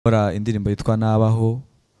Kora indirimbo yitwa Nabaho,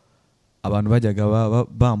 abantu bajyaga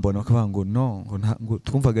bambona bakavuga ngo no, ngo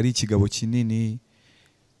twumvaga ari ikigabo kinini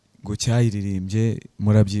ngo cyayiririmbye.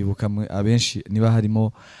 Murabyibuka abenshi niba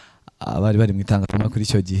harimo abari bari mu itangazamakuru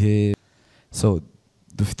icyo gihe. So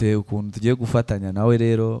dufite ukuntu tugiye gufatanya nawe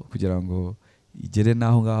rero kugira ngo igere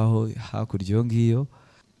naho ngaho hakurya iyo ngiyo.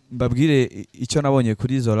 Mbabwire icyo nabonye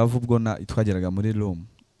kuri ZORAVO ubwo twageraga muri room.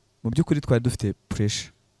 Mu by'ukuri twari dufite pressure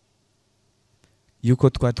yuko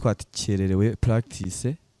twatikererewe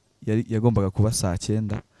practice yagombaga kuba saa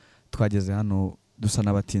 9. Twageze hano dusa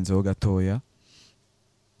n'abatinzeho gatoya,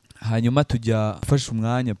 hanyuma tujya fasha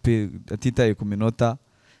umwanya pe atitaye ku minota.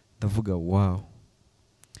 Ndavuga wow,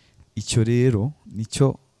 icyo rero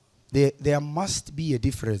nicyo. There must be a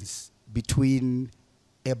difference between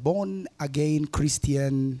a born again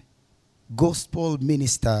Christian gospel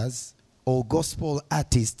ministers or gospel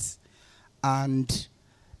artists and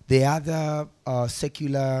the other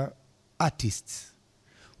secular artists.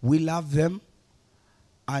 We love them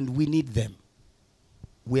and we need them.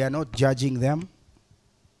 We are not judging them.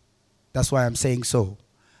 That's why I'm saying so.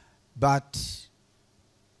 But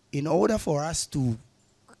in order for us to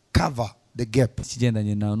cover the gap.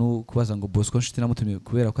 Kigendanye na no kubaza ngo Bosco nshuti namutumiye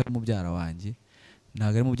kubera ko ari mubyara wanjye.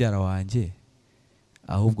 Ntago ari mubyara wanjye,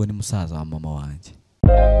 ahubwo ni musaza wa mama wanjye.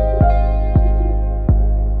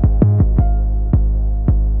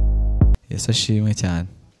 Yesu ashimwe cyane.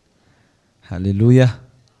 Haleluya.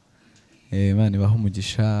 Imana ibahe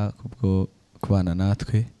umugisha kubwo kubana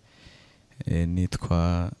natwe.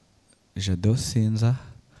 Nitwa Jado SINZA,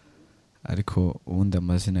 ariko ubundi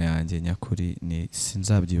amazina yanjye nyakuri ni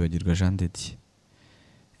Sinzabyibagirwa Jado.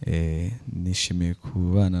 Nishimiye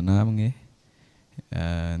kubana namwe.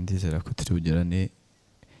 Ndizera ko turi bugerane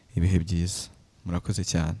ibihe byiza. Murakoze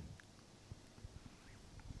cyane.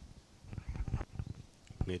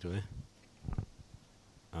 Mwiriwe.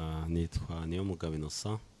 Nitwa Nkimubona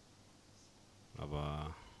Innocent, aba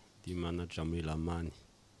di manager muri Lamani.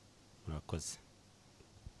 Murakoze.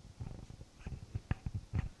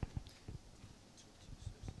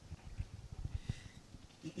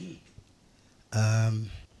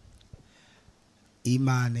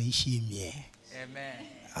 Imana ishimye.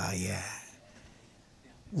 Amen. Yeah.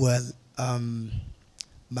 Well,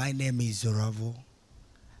 my name is ZORAVO.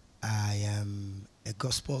 I am a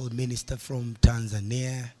gospel minister from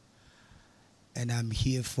Tanzania, and I'm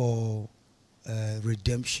here for a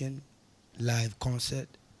redemption live concert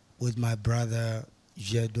with my brother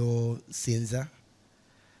Jado SINZA,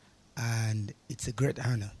 and it's a great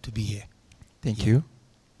honor to be here. Thank you.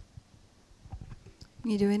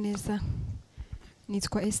 Mwiriwe neza.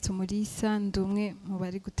 Nitwa Murisa, ndumwe mu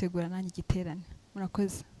bari gutegura nanjye igiterane.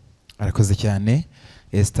 Murakoze. Arakoze cyane.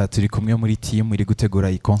 Esther turi kumwe muri team iri gutegura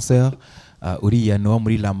iyi concert. Uriya no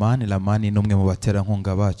muri Lamani n'umwe mu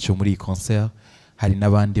baterankunga bacu muri iyi concert. Hari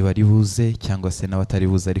nabandi bari buze cyangwa se n'abatari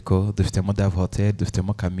buze, ariko dufitemo Dave Hotel,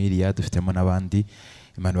 dufitemo Camilla, dufitemo nabandi.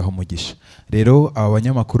 Imana ibahe umugisha. Rero aba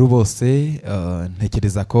banyamakuru bose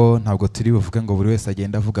ntekereza ko ntabwo turi buvuge ngo buri wese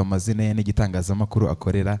agenda avuga amazina ye n'igitangazamakuru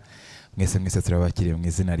akorera. Mwese turabakiriye mu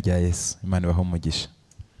izina rya Yesu. Imana ibahe umugisha.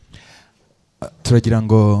 Turagira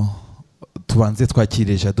ngo tubanze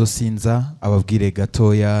twakire Jado SINZA ababwire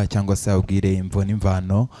gatoya cyangwa se ababwire imvo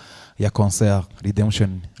n'imvano ya concert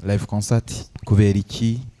Redemption live concert. Kubera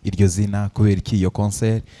iki iryo zina, kubera iki iyo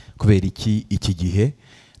concert, kubera iki iki gihe.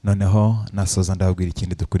 Noneho nasoza ndababwira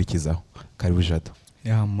ikindi dukurikizaho. Karibu Jado.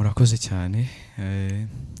 Ya murakoze cyane.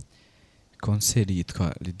 Concert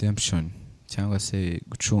yitwa Redemption cyangwa se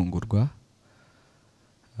gucungurwa.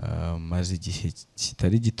 Maze igihe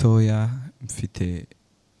kitari gitoya mfite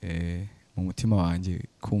mu mutima wanjye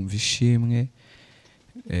kumva ishimwe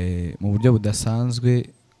mu buryo budasanzwe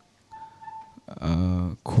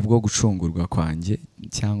kubwo gucungurwa kwanjye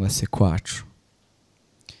cyangwa se kwacu.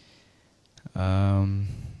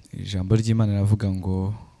 Ijambo ry'Imana ravuga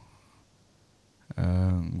ngo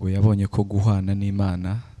yabonye ko guhana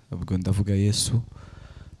n'Imana, ubwo ndavuga Yesu,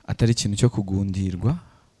 atari ikintu cyo kugundirwa,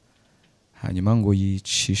 hanyuma ngo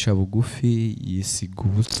yicisha bugufi, yisiga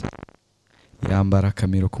ubusa, yambara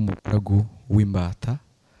akamero k'umugaragu w'imbata,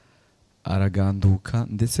 araganduka,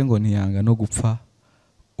 ndetse ngo ntiyanga no gupfa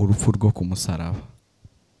urupfu rwo ku musaraba.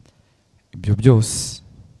 Ibyo byose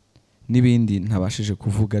n'ibindi ntabashije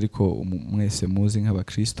kuvuga, ariko mwese muzi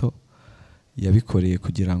nk'abakristo yabikoreye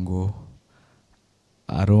kugira ngo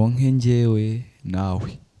aronke njyewe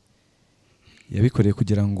nawe. Yabikoreye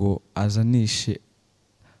kugira ngo azanishe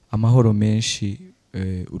amahoro menshi,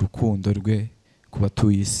 urukundo rwe ku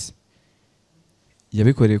batuye isi.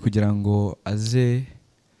 Yabikoreye kugira ngo aze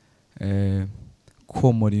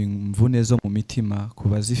komora imvune zo mu mitima ku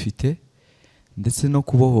bazifite, ndetse no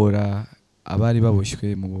kubohora abari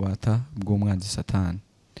baboshywe mu bubata bw'umwanzi Satani.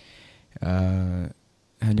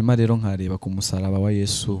 Hanyuma rero nkareba ku musaraba wa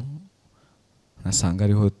Yesu nkasanga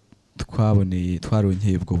ariho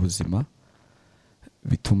twaronkeye ubwo buzima,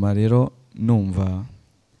 bituma rero numva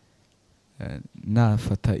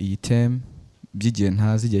nafata iyi theme by'igihe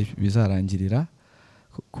ntazi igihe bizarangirira,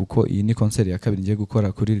 kuko iyi ni concert ya kabiri ngiye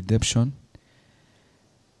gukora kuri redemption.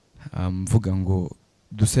 Mvuga ngo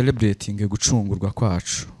celebrating gucungurwa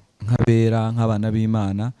kwacu nk'abera, nk'abana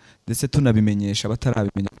b'Imana, ndetse tunabimenyesha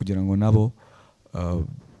batarabimenya kugira ngo nabo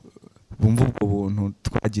bumve ubwo buntu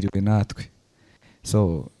twagiriwe natwe.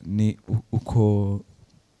 So ni uko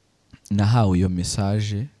nahawe iyo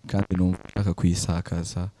message, kandi numva nshaka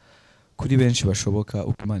kuyisakaza kuri benshi bashoboka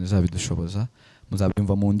uko Imana izabidushoboza.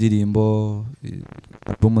 Muzabyumva mu ndirimbo,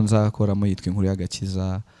 album nzakoramo yitwa Inkuru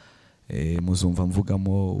y'Agakiza. Muzumva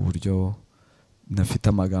mvugamo uburyo nafite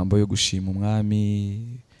amagambo yo gushima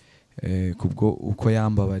umwami kubwo uko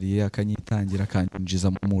yambabariye akanyitangira,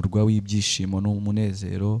 akanyinjiza mu murwa w'ibyishimo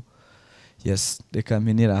n'umunezero. Yes, reka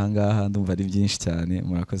mpinira ahangaha, ndumva ari byinshi cyane.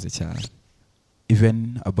 Murakoze cyane.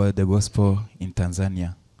 Even about the gospel in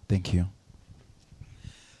Tanzania. Thank you.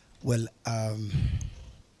 Well,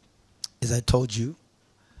 as I told you,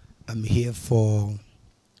 I'm here for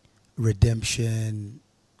redemption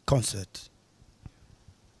concert,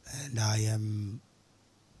 and I am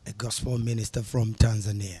a gospel minister from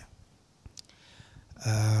Tanzania.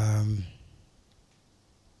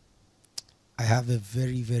 I have a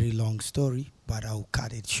very, very long story, but I'll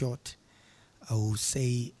cut it short. I will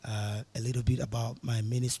say a little bit about my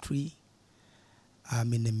ministry.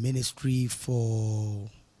 I'm in the ministry for,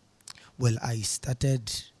 well, I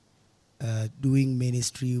started doing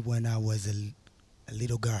ministry when I was a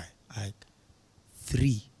little guy, like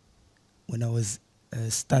 3, when I was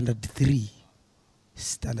standard 3.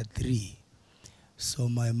 So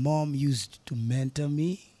my mom used to mentor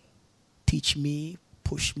me, teach me,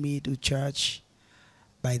 push me to church.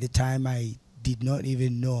 By the time I did not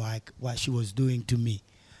even know like what she was doing to me,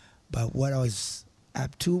 but what I was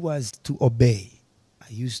up to was to obey. I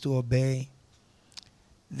used to obey.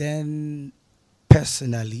 Then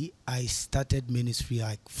personally, I started ministry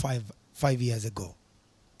like five years ago.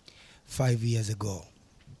 5 years ago,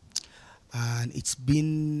 and it's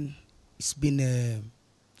been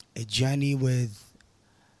a journey with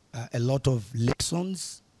a lot of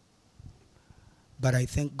lessons. But I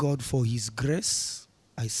thank God for His grace.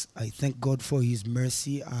 I thank God for His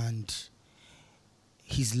mercy and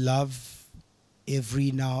His love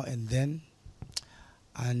every now and then.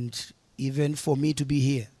 And even for me to be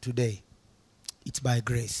here today, it's by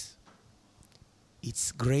grace.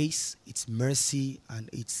 It's grace, it's mercy, and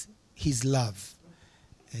it's His love.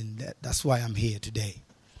 And that's why I'm here today.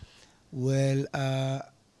 Well, I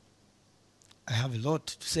have a lot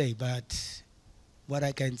to say, but what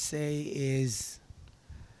I can say is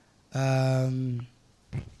I'm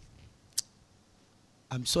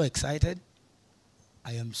so excited.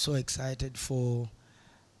 I am so excited for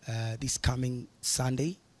this coming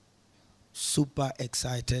Sunday. Super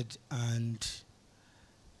excited, and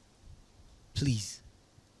please,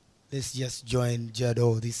 let's just join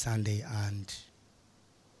Jado this Sunday and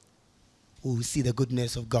we'll see the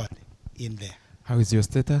goodness of God in there. How is your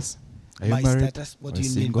status? Are you My married status? What or do you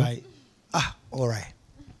single? mean by... all right.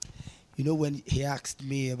 You know, when he asked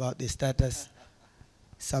me about the status,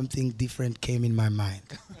 something different came in my mind.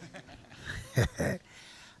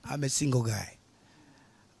 I'm a single guy.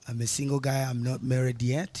 I'm not married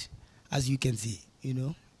yet, as you can see, you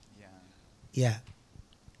know. Yeah.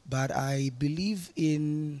 But I believe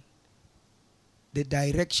in the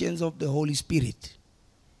directions of the Holy Spirit.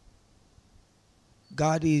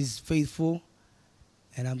 God is faithful,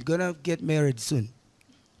 and I'm gonna get married soon.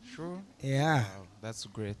 Sure. Yeah. Wow, that's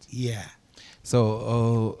great. Yeah.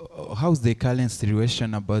 So, how's the current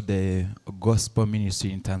situation about the gospel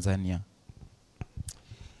ministry in Tanzania?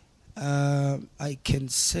 I can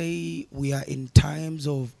say we are in times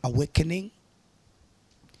of awakening,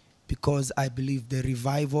 because I believe the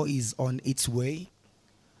revival is on its way.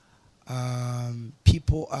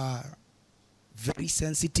 People are very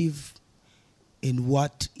sensitive in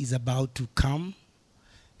what is about to come.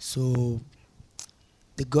 So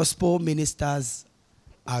the gospel ministers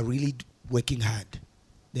are really working hard.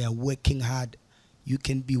 They are working hard. You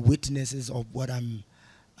can be witnesses of what I'm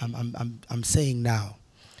saying now.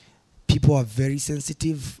 People are very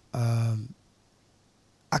sensitive,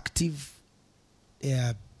 active. They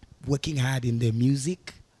are working hard in their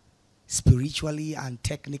music, spiritually and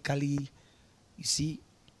technically. You see,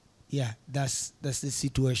 yeah, that's the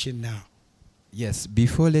situation now. Yes,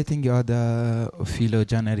 before letting the other fellow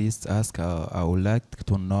journalists ask, I would like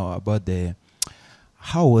to know about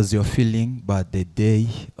how was your feeling about the day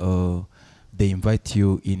they invite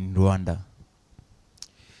you in Rwanda?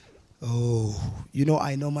 Oh, you know,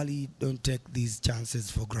 I normally don't take these chances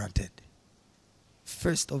for granted.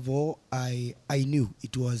 First of all, I knew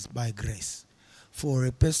it was by grace. For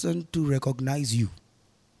a person to recognize you,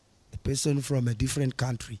 a person from a different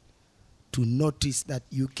country, to notice that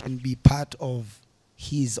you can be part of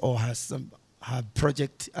his or her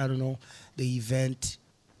project, I don't know, the event,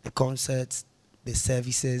 the concerts, the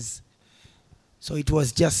services. So it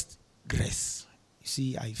was just grace. You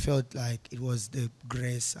see, I felt like it was the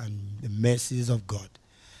grace and the mercies of God.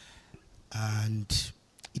 And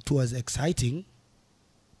it was exciting.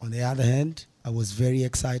 On the other hand, I was very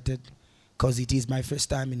excited because it is my first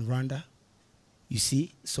time in Rwanda. You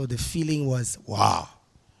see, so the feeling was, wow,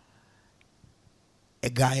 a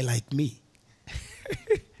guy like me.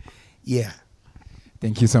 Yeah.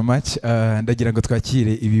 Thank you so much. Ndagira ngo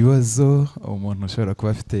twakire ibibazo umuntu ushobora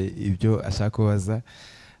kuba afite ibyo ashaka kubaza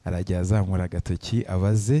arajya azamura agatoki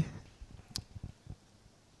abaze.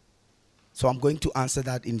 So I'm going to answer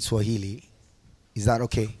that in Swahili. Is that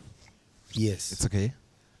okay? Yes. It's okay.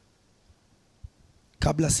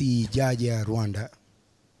 Kabla sijaja Rwanda,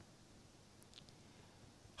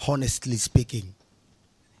 honestly speaking,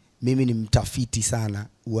 mimi ni mtafiti sana,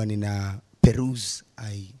 huwa nina peruse.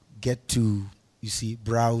 I get to, you see,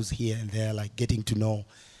 browse here and there, like getting to know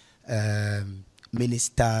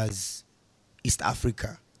ministers, East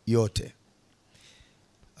Africa, yote.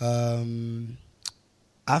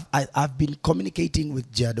 I've been communicating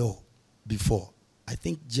with Jado before. I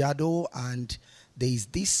think Jado, and there is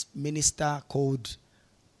this minister called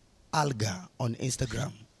Alga on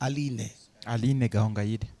Instagram, Aline. Aline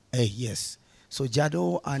Gahongayide. Yes. So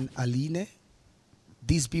Jado and Aline,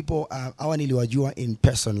 these people, hawa niliwajua in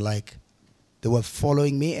person, like they were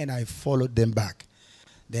following me and I followed them back.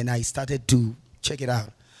 Then I started to check it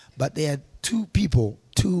out. But there are two people,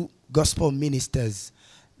 two gospel ministers.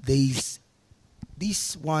 There is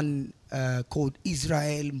this one called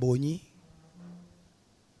Israel Mbonyi.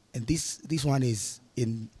 And this one is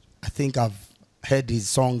in, I think I've heard his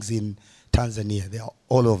songs in Tanzania. They are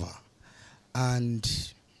all over.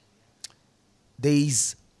 And there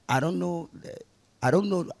is, I don't know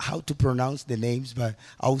how to pronounce the names, but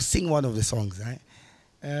I'll sing one of the songs, right?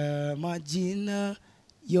 Majina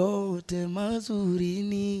yote mazuri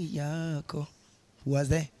ni yako. Who was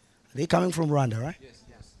there? Are they coming from Rwanda, right? Yes,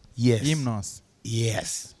 yes. Yes. Hymnos.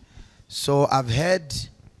 Yes. So I've heard,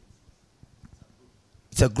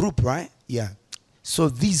 it's a group, right? Yeah. So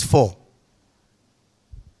these four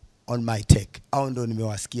on my tech. I don't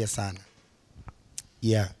nimewasikia sana.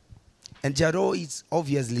 Yeah. And Jado is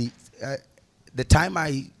obviously, the time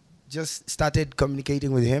I just started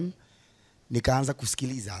communicating with him, nikaanza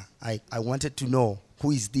kusikiliza. I wanted to know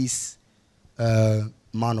who is this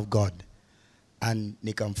man of God. And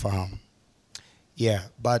nikamfahamu. Yeah,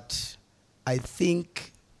 but I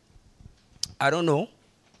think, I don't know.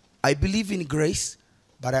 I believe in grace,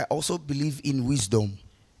 but I also believe in wisdom.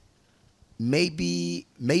 Maybe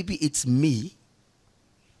it's me.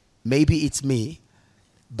 Maybe it's me.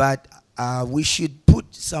 But we should put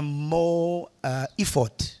some more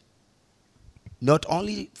effort, not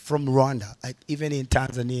only from Rwanda, like even in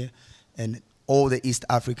Tanzania and all the East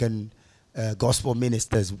African gospel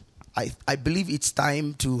ministers. I believe it's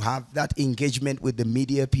time to have that engagement with the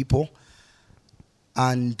media people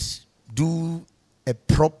and do a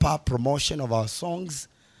proper promotion of our songs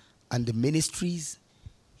and the ministries.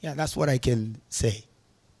 Yeah, that's what I can say.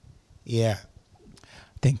 Yeah.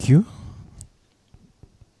 Thank you.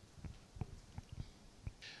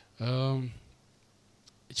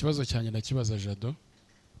 Ikibazo cyane ndakibaza Jado.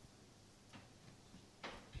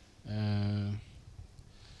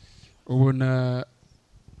 Ubona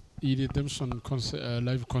iyi redemption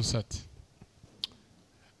live concert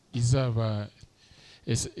izaba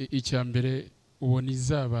icyambere, ubona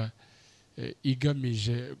izaba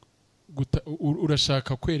igamije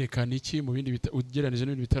urashaka kwerekana iki mu bindi ugereranije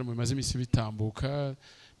n'ibindi bitaramo bimaze iminsi bitambuka,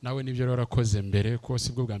 nawe nibyo warakoze mbere ko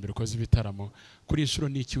sibwo bwa mbere ukoze ibitaramo, kuri inshuro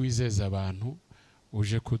niki wizeza abantu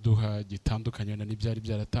uje kuduha gitandukanye na n'ibyari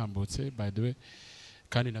byaratambutse by the way,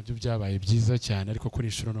 kandi nabyo byabaye byiza cyane, ariko kuri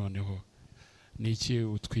inshuro noneho niki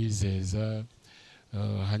utwizeza?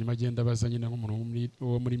 Hanyuma agenda baza nyine nk'umuntu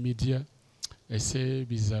wo muri media, ese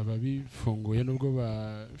bizaba bifunguye nubwo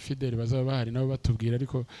ba Fidel bazaba bahari nabo batubwira,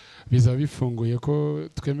 ariko bizaba bifunguye ko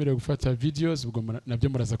twemerewe gufata videos, ubwo nabyo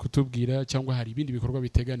muraza kutubwira, cyangwa hari ibindi bikorwa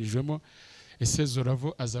biteganijwemo? Ese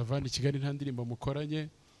Zoravo azavana i Kigali nta ndirimbo mukoranye?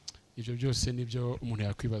 ibyo byose nibyo umuntu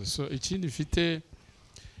yakwibaza. So ikindi mfite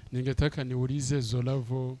ningetaka niulize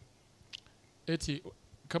ZORAVO, eti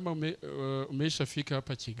kama umeshafika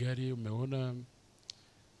hapa Kigali, umeona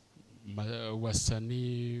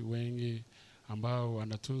wasanii wengi ambao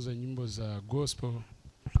wanatunza nyimbo za gospel,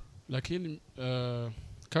 lakini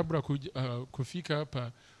kabla kufika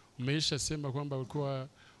hapa umeisha sema kwamba ulikuwa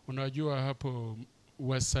unajua hapo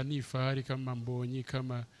wasanii fahari kama Mbonyi,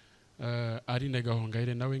 kama Aline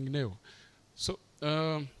Gahongayire na wengineo. So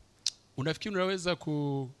unafikiri unaweza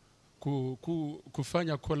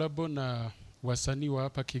kufanya kolabo na wasanii wa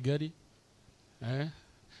hapa Kigali?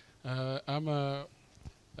 Ama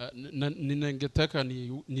ningetaka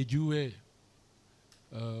nijue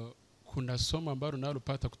kuna somo ambalo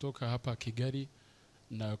nalopata kutoka hapa Kigali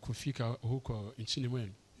na kufika huko nchini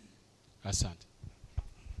mwenu. Asante.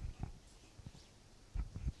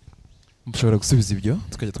 Mushobora gusubiza ibyo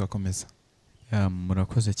tukajya twakomeza.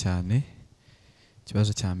 Murakoze cyane.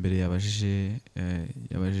 Ikibazo cya mbere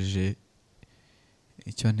yabajije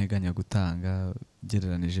icyo nteganya gutanga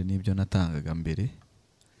gereranije n'ibyo natangaga mbere.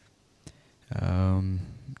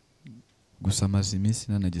 Gusa maze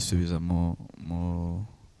iminsi nanagisubiza mu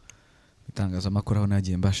itangazamakuru aho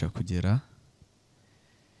nagiye mbasha kugera.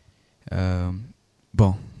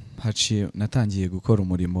 Bon, natangiye gukora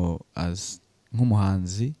umurimo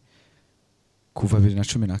nk'umuhanzi kuva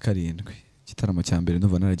 2017. Igitaramo cya mbere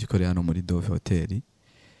ndumva naragikoreye hano muri Dove Hotel.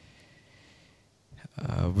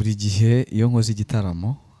 Buri gihe iyo nkoze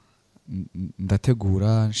igitaramo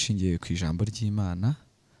ndategura nshingiye ku ijambo ry'Imana,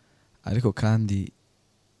 ariko kandi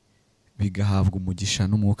bigahabwa umugisha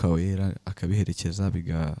n'umwuka wera akabiherekeza,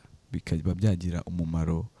 bikaba byagira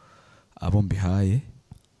umumaro abo mbihaye.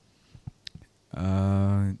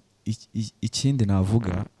 Ikindi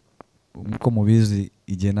navuga, uko mubizi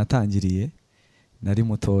igihe natangiriye nari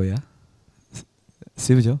mutoya,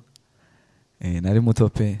 sibyo? Nari muto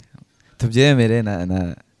pe, tubyemere,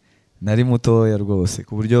 nari mutoya rwose,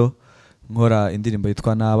 ku buryo nkora indirimbo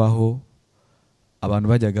yitwa Nabaho abantu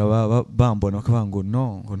bajyaga bambona bakavuga ngo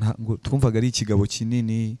no, ngo twumvaga ari ikigabo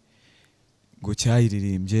kinini ngo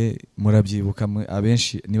cyayiririmbye. Murabyibuka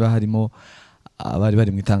abenshi niba harimo abari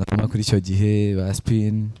bari mu itangazamakuru icyo gihe, ba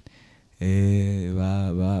Spin,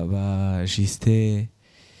 ba Juste,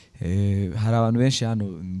 hari abantu benshi hano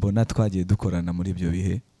mbona twagiye dukorana muri ibyo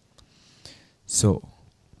bihe. So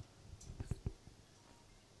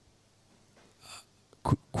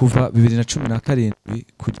kuva 2017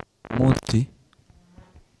 kugera munsi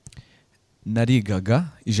narigaga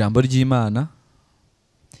ijambo ry'Imana,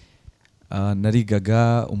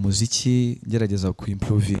 narigaga umuziki, ngerageza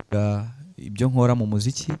kuimprovinga ibyo nkora mu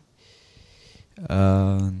muziki,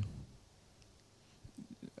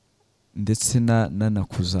 ndetse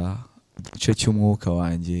nanakuza igice cy'umwuka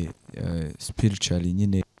wanjye spiritually,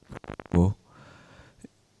 nyine ngo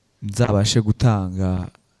nzabashe gutanga,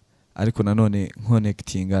 ariko nanone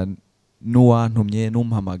connectinga n'uwantumye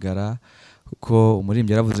n'umpamagara, kuko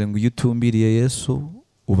umuririmbyi yaravuze ngo iyo utumbiriye Yesu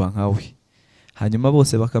uba nkawe, hanyuma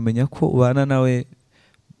bose bakamenya ko ubana nawe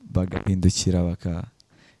bagahindukira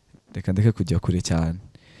reka ndeke kujya kure cyane.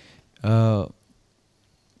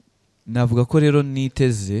 Navuga ko rero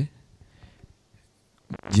niteze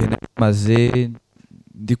igihe maze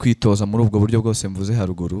ndi kwitoza muri ubwo buryo bwose mvuze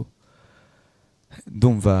haruguru,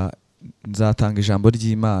 ndumva nzatanga ijambo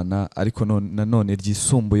ry'Imana, ariko nanone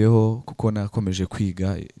ryisumbuyeho, kuko nakomeje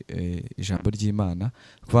kwiga ijambo ry'Imana.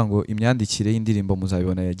 Kuvuga ngo imyandikire y'indirimbo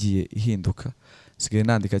muzabibona yagiye ihinduka, sigaye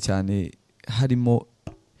nandika cyane harimo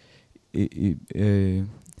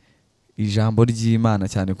ijambo ry'Imana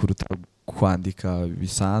cyane kuruta kwandika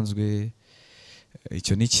bisanzwe.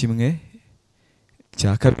 Icyo ni kimwe.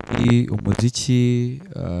 Cya kabiri, umuziki,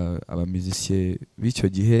 abamizisiye b'icyo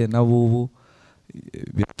gihe n'abubu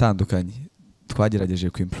bitandukanye, twagerageje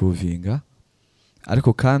kuimprovinga,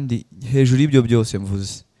 ariko kandi hejuru y'ibyo byose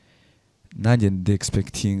mvuze, nanjye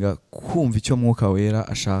ndexpectinga kumva icyo mwuka wera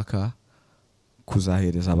ashaka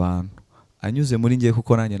kuzahereza abantu anyuze muri ngiye,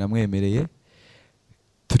 kuko nanjye namwemereye.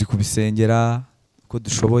 Turi kubisengera ko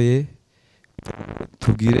dushoboye,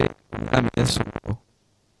 tubwire Umwami Yesu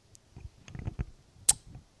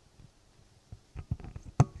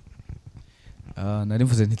nari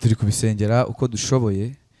mvuze nti turi kubisengera uko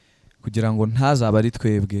dushoboye, kugira ngo ntazaba ari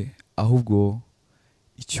twebwe, ahubwo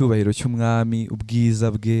icyubahiro cy'Umwami,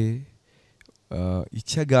 ubwiza bwe,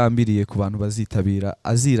 icyo agambiriye ku bantu bazitabira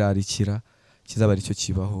azirarikira, kizaba ari cyo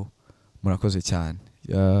kibaho. Murakoze cyane.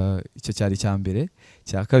 Icyo cyari cya mbere.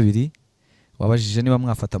 Cya kabiri, wabajije niba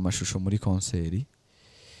mwafata amashusho muri konseri.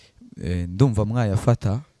 Ndumva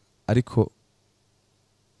mwayafata, ariko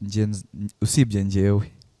usibye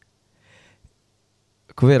njyewe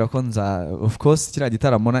kubera ko nza of course kiriya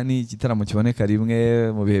gitaramo ni igitaramo kiboneka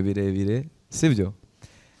rimwe mu bihe birebire sibyo.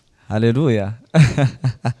 Haleluya.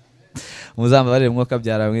 Muzambabarire mwuka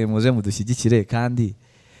byaramwe muze mudushyigikire kandi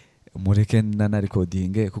mureke na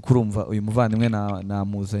recording kuko urumva uyu muvandimwe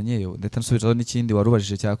namuzanye ndetse nsubizaho n'ikindi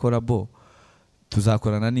warubajije cya Korabo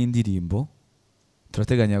tuzakorana n'indirimbo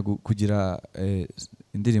turateganya kugira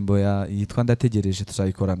indirimbo yitwa ndategereje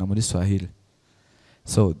tuzayikorana muri Swahili.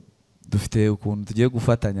 So dufite ukuntu tugiye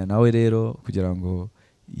gufatanya nawe rero kugira ngo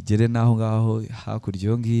igere naho ngaho hakurya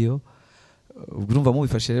iyo ngiyo. Urumva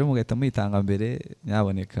mubifashe rero mugahita muyitanga mbere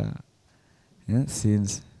nyaboneka.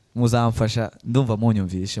 Sinzi muzamfasha ndumva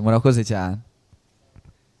munyumvishe. Murakoze cyane.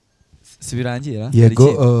 Sibirangira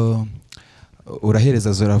yego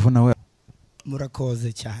urahereza Zoravo nawe.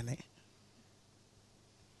 Murakoze cyane.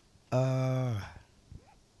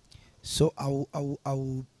 So I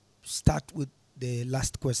will start with the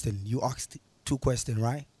last question. You asked 2 questions,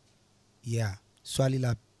 right? Yeah. Swali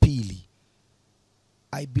la pili.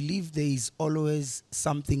 I believe there is always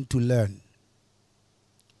something to learn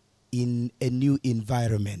in a new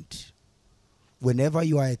environment. Whenever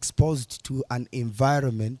you are exposed to an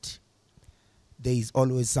environment, there is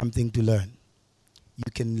always something to learn.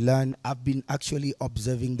 You can learn. I've been actually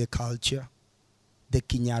observing the culture, the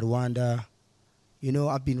Kinyarwanda. You know,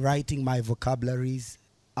 I've been writing my vocabularies.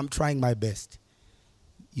 I'm trying my best.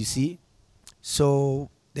 You see? So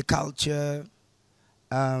the culture,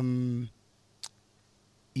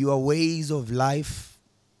 your ways of life,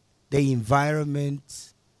 the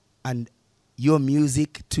environment, and your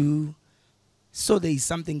music too. So there is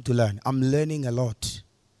something to learn. I'm learning a lot.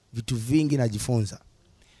 Vitu vingi najifunza.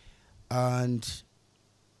 And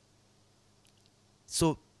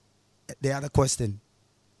so the other question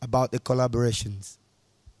about the collaborations.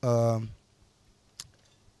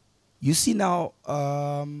 You see now,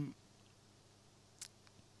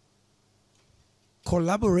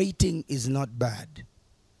 collaborating is not bad.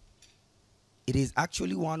 It is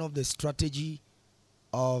actually one of the strategy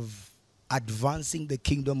of advancing the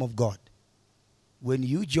kingdom of God. When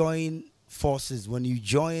you join forces, when you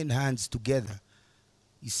join hands together,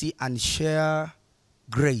 you see, and share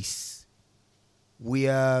grace, we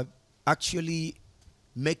are actually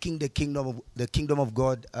making the kingdom of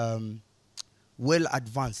God well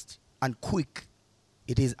advanced and quick.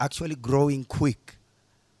 It is actually growing quick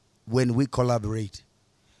when we collaborate.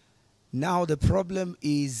 Now the problem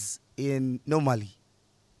is normally,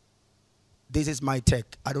 this is my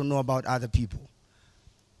take. I don't know about other people.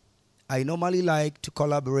 I normally like to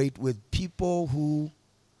collaborate with people who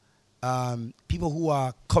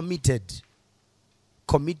are committed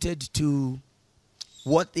to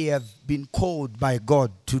what they have been called by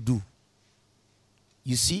God to do.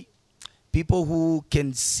 You see, people who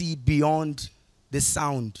can see beyond the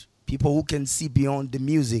sound, people who can see beyond the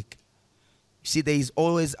music. You see, there is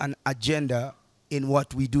always an agenda in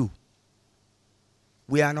what we do.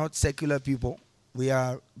 We are not secular people. We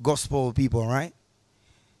are gospel people, right?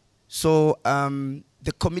 So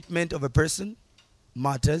the commitment of a person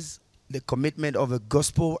matters. The commitment of a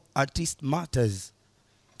gospel artist matters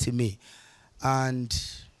to me. And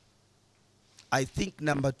I think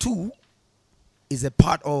number 2 is a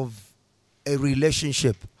part of a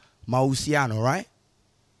relationship, mahusiano, right?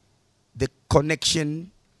 The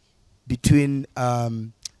connection between a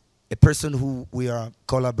person who we are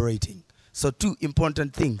collaborating. So 2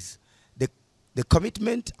 important things, the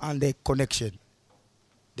commitment and the connection.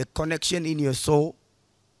 The connection in your soul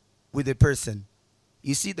with the person.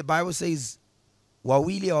 You see, the Bible says,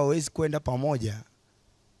 wawili hawawezi kwenda pamoja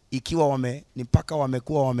ikiwa ni mpaka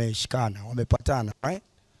wamekuwa wameshikana, wamepatana, right?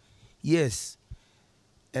 Yes.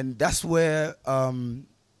 And that's where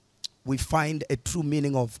we find a true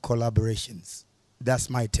meaning of collaborations. That's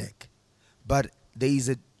my take. But there is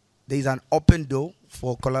an open door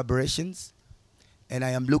for collaborations, and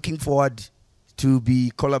I am looking forward to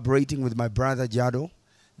be collaborating with my brother Jado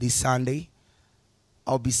this Sunday.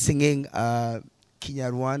 I'll be singing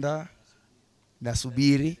Kinyarwanda,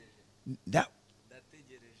 Nasubiri,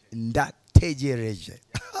 Ndategereje.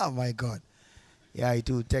 Oh my God. Yeah, it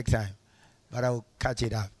will take time, but I'll catch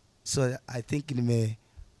it up. So I think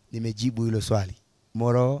nimejibu hilo swali.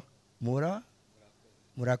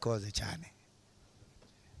 Murakoze cyane.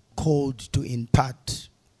 Called to impart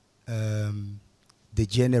the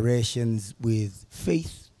generations with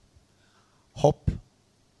faith, hope,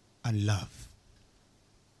 and love.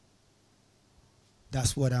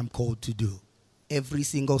 That's what I'm called to do. Every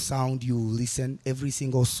single sound you listen, every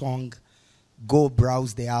single song, go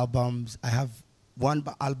browse the albums. I have 1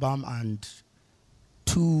 album and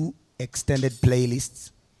 2 extended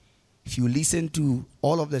playlists. If you listen to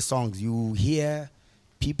all of the songs, you hear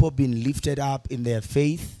People been lifted up in their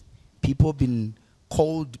faith. People been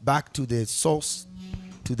called back to the source,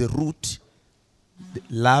 to the root, the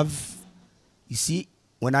love. You see,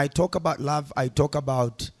 when I talk about love, I talk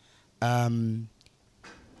about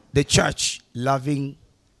the church loving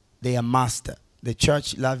their master, the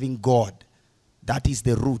church loving God. That is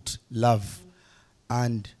the root, love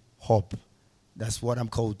and hope. That's what I'm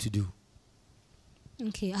called to do.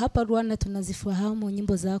 Okay, hapa Rwanda tunazifahamu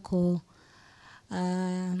nyimbo zako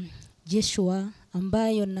Joshua,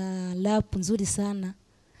 ambayo na rap nzuri sana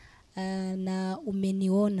na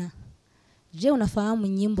umeniona. Je, unafahamu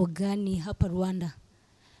nyimbo gani hapa Rwanda?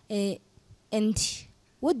 And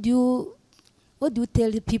what do you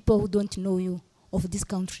tell the people who don't know you of this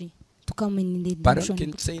country to come in the Pardon, nation? can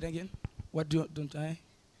you say it again? What don't I?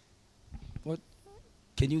 What?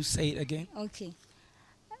 Can you say it again? Okay.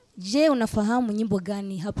 Je, unafahamu nyimbo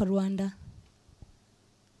gani hapa Rwanda?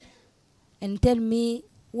 And tell me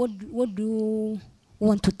what do you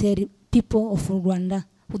want to tell people of Rwanda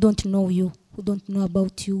who don't know you, who don't know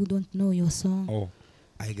about you, who don't know your song? Oh,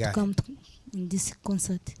 I got to come in this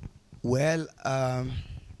concert. Well, I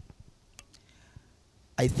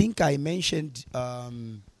think I mentioned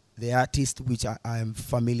the artist which I am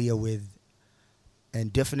familiar with,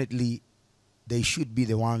 and definitely they should be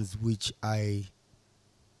the ones which I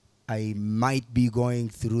might be going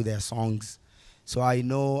through their songs. So I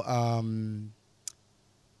know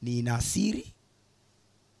Nina Siri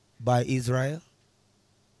by Israel.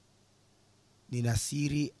 Nina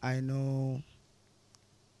Siri, I know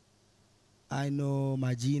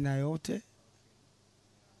Majina yote.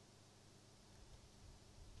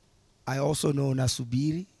 I also know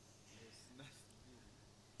Nasubiri.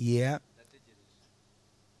 Yeah.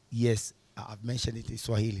 Yes, I've mentioned it in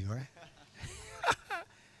Swahili, right?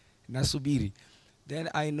 Nasubiri. Then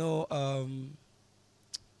I know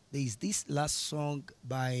there is this last song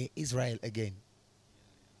by Israel again.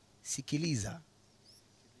 Sikiliza.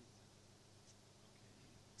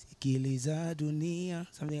 Sikiliza dunia,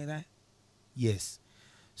 something like that. Yes.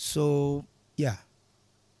 So, yeah.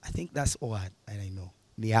 I think that's all I know.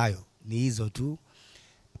 Ni hayo, ni hizo tu.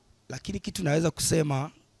 Lakini kitu naweza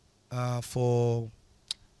kusema for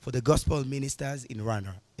the gospel ministers in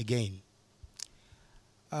Rwanda again.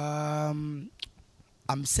 I'm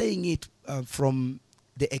saying it from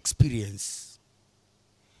the experience.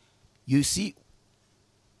 You see,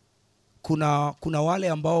 kuna wale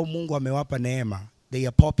ambao Mungu amewapa neema. They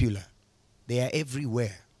are popular. They are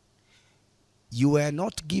everywhere. You were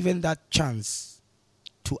not given that chance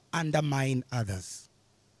to undermine others.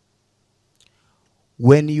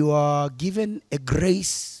 When you are given a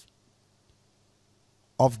grace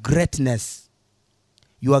of greatness,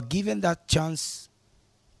 you are given that chance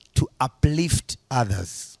to uplift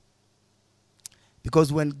others.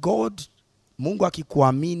 Because when God, Mungu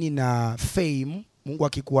akikuamini na fame, Mungu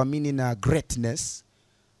akikuamini na greatness,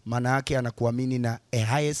 maana yake anakuamini na a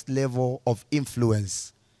highest level of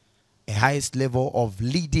influence, a highest level of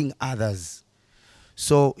leading others.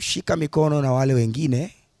 So shika mikono na wale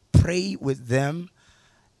wengine, pray with them.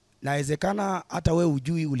 Naezekana hata we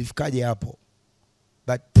ujui ulifikaje hapo,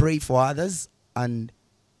 but pray for others and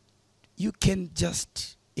you can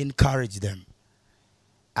just encourage them.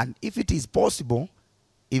 And if it is possible,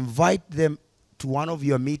 invite them to one of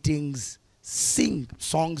your meetings, sing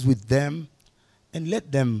songs with them, and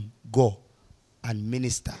let them go and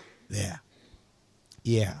minister there.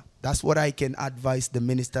 Yeah, that's what I can advise the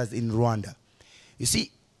ministers in Rwanda. You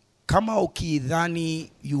see, kama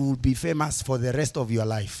ukidhani you will be famous for the rest of your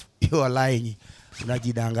life, you are lying,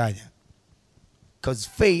 unajidanganya. Because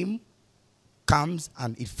fame comes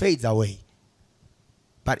and it fades away.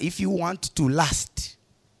 But if you want to last,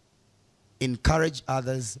 encourage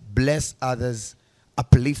others, bless others,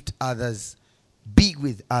 uplift others, be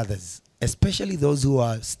with others, especially those who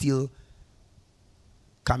are still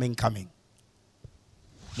coming.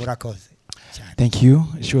 Murakoze. Thank you.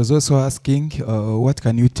 She was also asking, what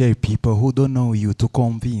can you tell people who don't know you to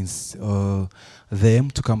convince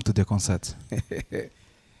them to come to the concert?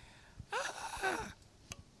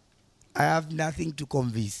 I have nothing to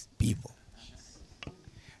convince people.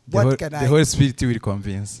 The Holy Spirit will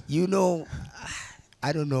convince. You know,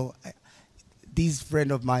 I don't know. This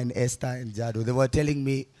friend of mine, Esther and Jado, they were telling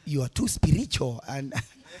me, you are too spiritual. And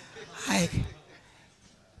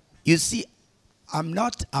you see, I'm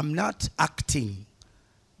not acting.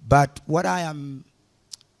 But what I am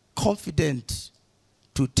confident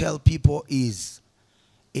to tell people is,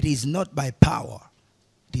 it is not by power.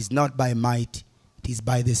 It is not by might. It is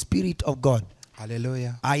by the Spirit of God.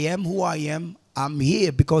 Hallelujah. I am who I am. I'm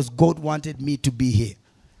here because God wanted me to be here.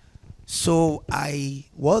 So I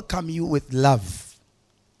welcome you with love.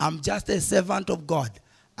 I'm just a servant of God.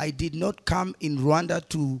 I did not come in Rwanda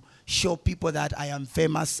to show people that I am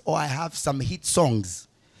famous or I have some hit songs.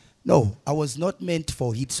 No, I was not meant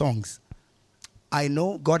for hit songs. I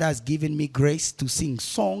know God has given me grace to sing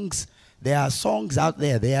songs. There are songs out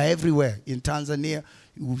there. They are everywhere. In Tanzania,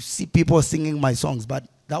 you see people singing my songs, but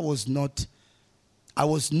that was not, I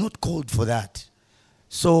was not called for that.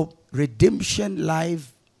 So Redemption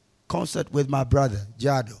Live concert with my brother,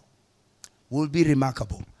 Jado, will be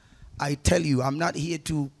remarkable. I tell you, I'm not here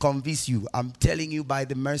to convince you. I'm telling you by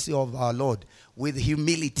the mercy of our Lord, with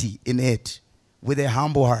humility in it, with a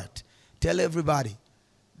humble heart. Tell everybody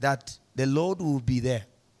that the Lord will be there.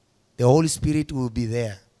 The Holy Spirit will be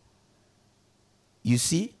there. You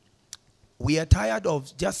see, we are tired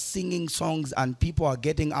of just singing songs and people are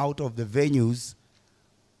getting out of the venues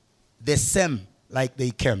the same like they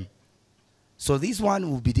came. So this one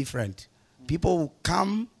will be different. People will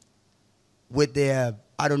come with their,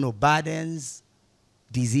 I don't know, burdens,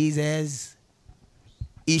 diseases,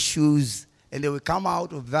 issues, and they will come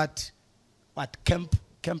out of that, Camp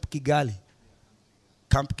Kigali.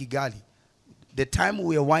 Camp Kigali. The time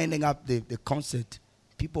we are winding up the concert,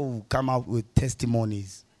 people will come out with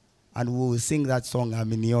testimonies and we will sing that song,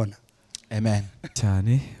 Aminiona. Amen.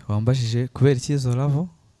 cyane wambashije kubera iki ZORAVO.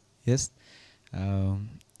 Yes.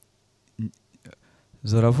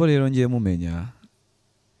 ZORAVO rero ngiye mumenya,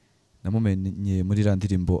 namumenye muri ra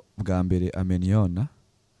ndirimbo bwa mbere Aminiona,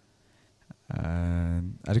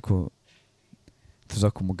 ariko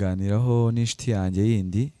tuza kumuganiraho n'inshuti yanjye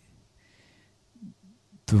yindi,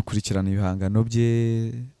 dukurikirana ibihangano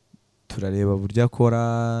bye, turareba burya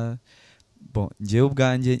akora. Bon, ngewe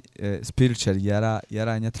ubwanjye spiritual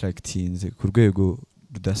yaranyatractinze ku rwego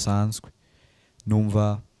rudasanzwe.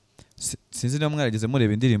 Numva sinzi niba mwarageze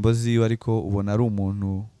mureba indirimbo ziwe, ariko ubona ari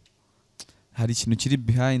umuntu, hari ikintu kiri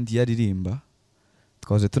behind yaririmba.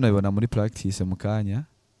 Twaze tunabibona muri practice mu kanya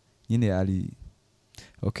nyine ari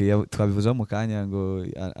okay, twabivuzeho mu kanya ngo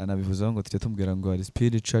anabivuzeho ngo tujye tumubwira ngo ari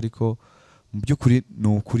spiritual, ariko mu by'ukuri ni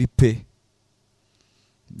ukuri pe.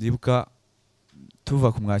 Ndibuka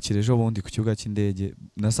tuva kumwakira ejo bundi ku kibuga cy'indege,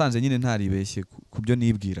 nasanze nyine ntaribeshye ku byo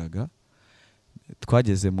nibwiraga.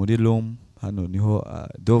 Twageze muri room hano, niho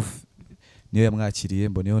Dove niyo yamwakiriye,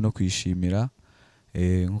 mboneyeho no kwishimira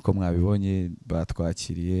nk'uko mwabibonye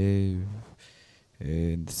batwakiriye,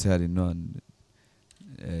 ndetse hari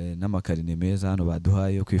n'amakarine meza hano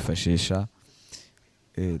baduhaye yo kwifashisha.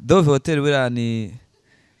 Dove Hotel buriya ni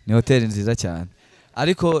hoteli nziza cyane,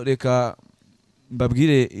 ariko reka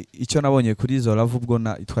mbabwire icyo nabonye kuri ZORAVO ubwo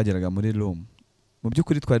twageraga muri room. Mu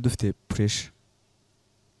by'ukuri twari dufite pressure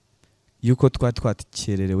yuko twari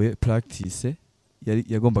twakererewe practice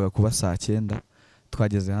yagombaga kuba 9:00.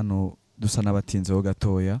 Twageze hano dusa n'abatinzeho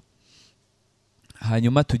gatoya,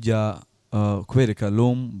 hanyuma tujya kubereka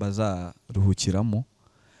room bazaruhukiramo.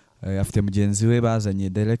 Afite mugenzi we bazanye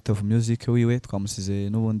director of music wiwe, twamusize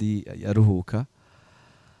n'ubundi yaruhuka.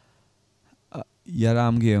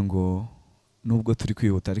 Yarambwiye ngo nubwo turi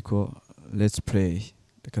kwihuta ariko let's pray,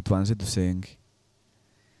 reka tubanze dusenge.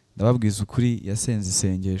 Ndababwiza ukuri, yasenze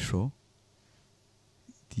isengesho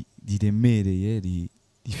riremereye,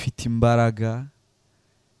 rifite imbaraga,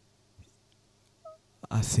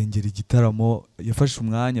 asengera igitaramo, yafashe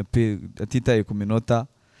umwanya pe atitaye ku minota.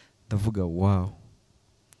 Ndavuga wow,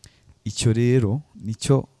 icyo rero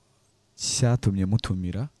nicyo cyatumye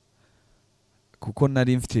mutumira, kuko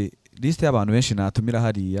nari mfite liste y'abantu benshi natumira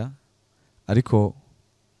hariya, ariko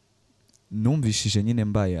numvishije nyine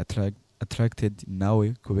mbaye attracted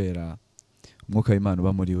nawe kubera umwuka w'Imana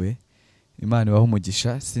uba muri we. Imana ibaho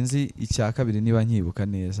umugisha. Sinzi icya kabiri niba nkibuka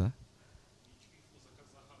neza.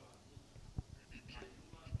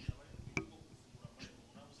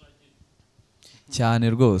 Cyane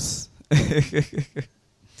rwose.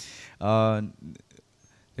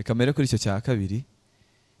 Reka mbere kuri icyo cya kabiri.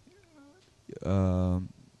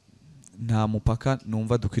 Nta mupaka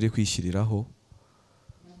numva dukwiriye kwishyiriraho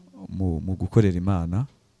mu gukorera Imana.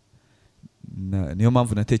 Niyo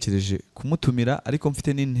mpamvu natekereje kumutumira, ariko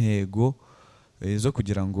mfite n'intego zo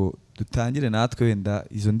kugira ngo dutangire natwe wenda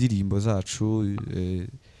izo ndirimbo zacu,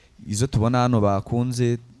 izo tubona hano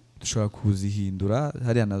bakunze, dushobora kuzihindura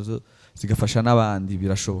hariya nazo zigafasha n'abandi.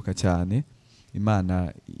 Birashoboka cyane,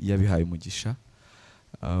 Imana yabihaye umugisha.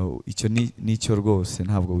 Icyo nicyo rwose,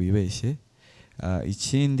 ntabwo wibeshye.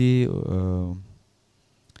 Ikindi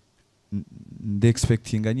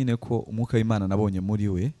ndexpectinga nyine ko umwuka w'Imana nabonye muri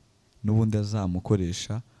we n'ubundi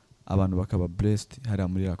azamukoresha abantu bakaba blessed hariya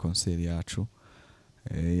muri la concert yacu.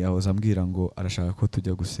 Yahoze ambwira ngo arashaka ko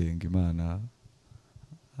tujya gusenga Imana.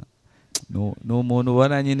 ni umuntu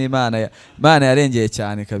ubona nyine Imana yarengeye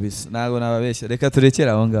cyane kabisa, ntabwo nababeshya, reka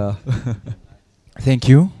turekere aho ngaho. Thank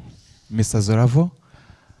you, Mr. Zoravo.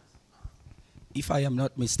 If I am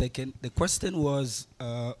not mistaken, the question was,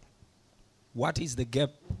 what is the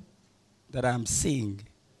gap that I'm seeing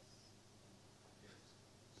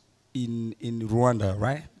in Rwanda,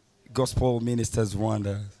 right? Gospel ministers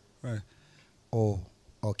Rwanda, right? Oh,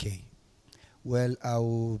 okay. Well,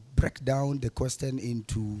 I'll break down the question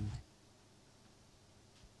into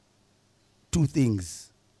two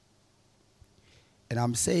things. And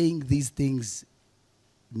I'm saying these things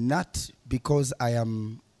not because I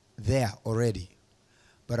am there already,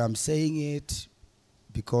 but I'm saying it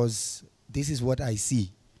because this is what I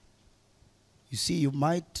see. You see, you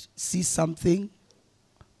might see something,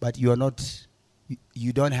 but you are not,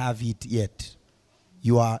 you don't have it yet.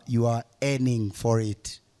 You are earning for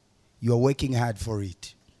it. You are working hard for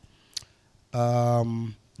it.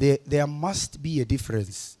 There must be a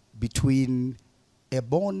difference between a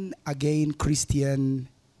born-again Christian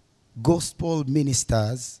gospel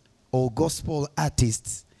ministers or gospel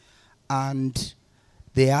artists and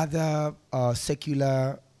the other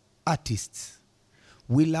secular artists.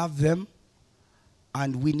 We love them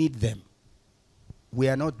and we need them. We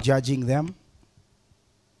are not judging them.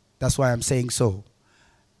 That's why I'm saying so.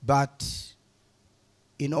 But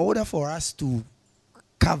in order for us to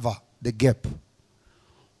cover the gap,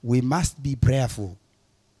 we must be prayerful,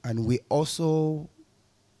 and we also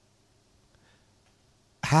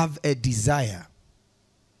have a desire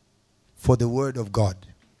for the Word of God.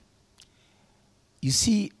 You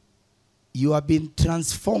see, you have been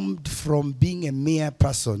transformed from being a mere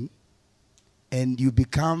person, and you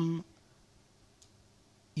become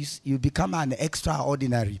an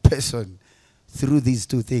extraordinary person through these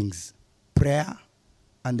two things, prayer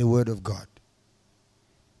and the Word of God.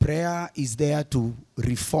 Prayer is there to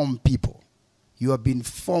reform people. You have been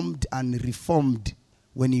formed and reformed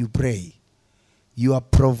when you pray. You are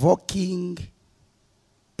provoking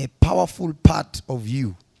a powerful part of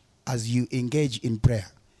you as you engage in prayer.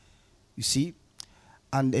 You see?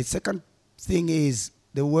 And the second thing is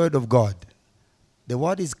the Word of God. The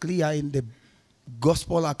Word is clear in the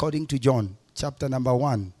Gospel according to John, chapter number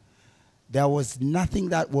 1. There was nothing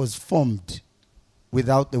that was formed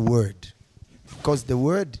without the Word, because the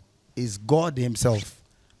Word is God Himself.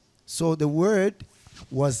 So the Word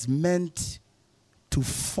was meant to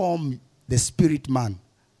form the spirit man.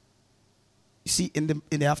 You see, in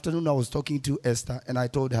the afternoon I was talking to Esther and I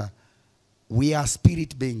told her, we are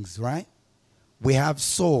spirit beings, right? We have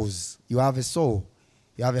souls. You have a soul.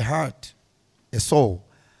 You have a heart, a soul,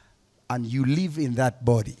 and you live in that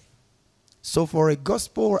body. So for a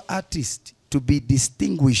gospel artist to be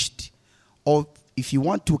distinguished, or if you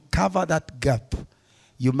want to cover that gap,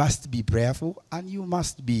 you must be prayerful and you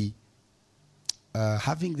must be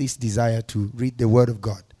having this desire to read the Word of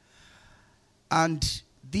God. And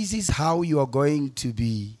this is how you are going to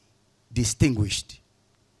be distinguished.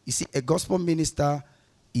 You see, a gospel minister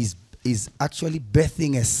is actually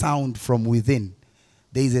birthing a sound from within.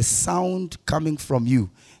 There is a sound coming from you.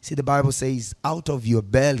 See, the Bible says, out of your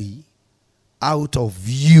belly, out of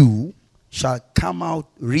you shall come out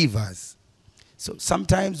rivers. So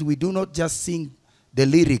sometimes we do not just sing the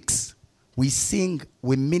lyrics. We sing,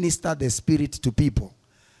 we minister the Spirit to people,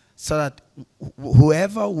 so that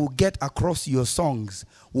whoever will get across your songs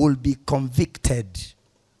will be convicted.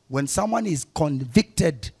 When someone is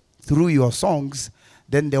convicted through your songs,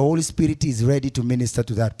 then the Holy Spirit is ready to minister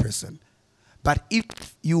to that person. But if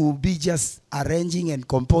you will be just arranging and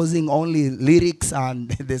composing only lyrics and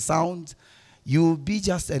the sounds, you will be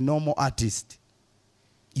just a normal artist.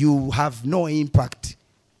 You have no impact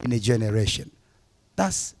in a generation.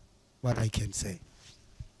 That's what I can say.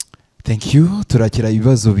 Thank you. Turakira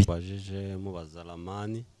ibibazo bajije mubaza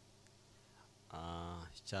Lamani.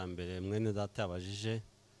 Icyambere mwene data yabajije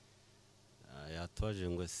yatoje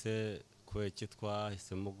ngo se kweki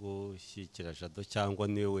twahisemo gushyikira Jado cyangwa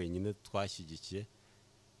niwe wenyine twashyigikiye,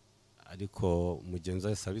 ariko mugenzi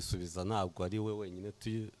wese abisubiza ntabwo ari we wenyine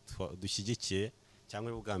dushyigikiye,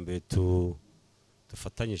 cyangwa ubwa mbere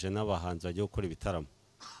dufatanyije n'abahanzi bagiye gukora ibitaramo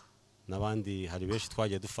n'abandi. Hari benshi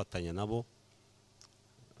twagiye dufatanya nabo,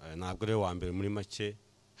 ntabwo ari wa mbere muri make.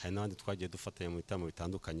 Hari n'abandi twagiye dufatanya mu bitaramo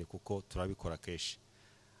bitandukanye kuko turabikora kenshi.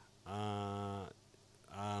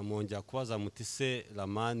 Mwongera kubaza muti se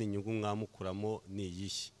Lamani inyungu mwamukuramo ni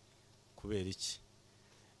iyihe, kubera iki?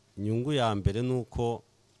 Inyungu ya mbere ni uko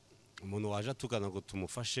umuntu waje atugana ngo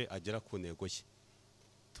tumufashe agera ku ntego ye,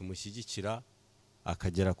 tumushyigikira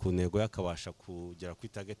akagera ku ntego ye, akabasha kugera ku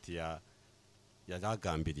target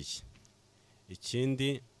yaragambiriye.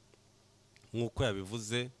 Ikindi nk'uko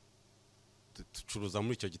yabivuze, ducuruza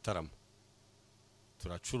muri icyo gitaramo,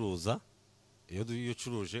 turacuruza. Iyo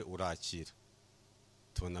ucuruje urakira,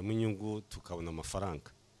 tubonamo inyungu, tukabona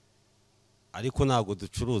amafaranga. Ariko ntabwo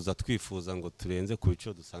ducuruza twifuza ngo turenze ku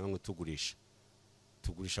biciro dusanganywe tugurisha.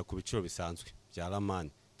 Tugurisha ku biciro bisanzwe bya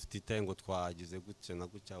ramani, tutitaye ngo twagize gutya na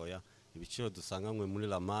gutya. Oya, ibiciro dusanganywe muri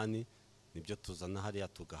ramani nibyo tuzana hariya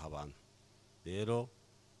tugaha abantu. Rero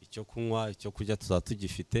icyo kunywa, icyo kurya tuzaba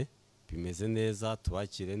tugifite, bimeze neza,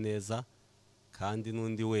 tubakire neza. Kandi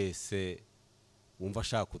n'undi wese wumva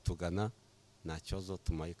ashaka kutugana, nta kibazo,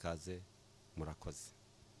 tumuhaye ikaze. Murakoze.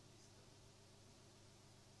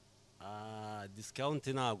 Discount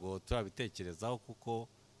ntabwo turabitekerezaho, kuko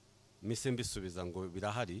mise mbisubiza ngo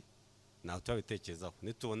birahari, ntabwo turabitekerezaho.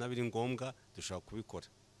 Nitubona biri ngombwa dushobora kubikora,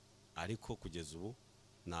 ariko kugeza ubu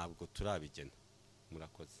ntabwo turabigena.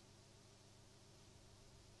 Murakoze.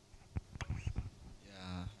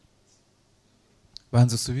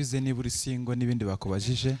 banza usubize niba uri singo n'ibindi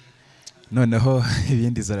bakubajije, noneho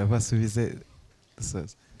ibindi zarabasubize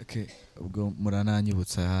dusoza. Okay, ubwo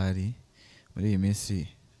murananyibutsa hari muri iyi minsi,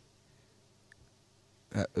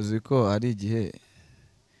 uzi ko hari igihe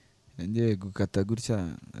ngiye gukata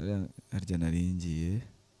gutya harya naringiye,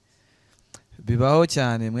 bibaho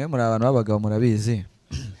cyane. Mwe muri abantu b'abagabo murabizi,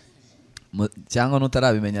 cyangwa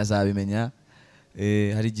n'utarabimenya azabimenya.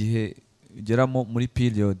 Hari igihe ugeramo muri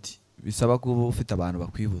period bisaba kuba ufite abantu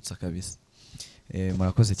bakwibutsa kabisa.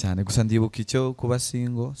 Murakoze cyane. Gusa ndibuka icyo kuba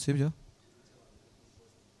single, sibyo?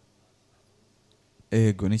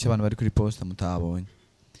 Ego nicyo abantu bari kuri posta mutabonye.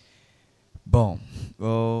 Bon,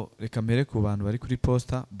 reka mbere ku bantu bari kuri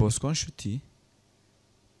posta. Bosco Nshuti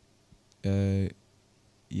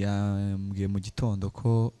yambwiye mu gitondo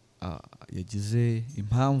ko yagize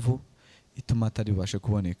impamvu ituma atari bubashe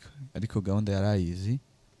kuboneka, ariko gahunda yarayizi.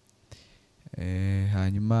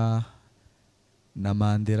 Hanyuma na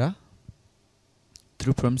Mandela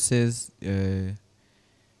True Promises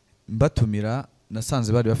mbatumira,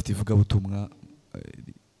 nasanze bari bafite ivugabutumwa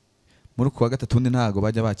muri kuwa gatatu. Undi ntago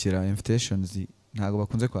bajya bakira invitations, ntago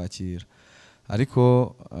bakunze kwakira,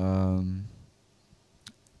 ariko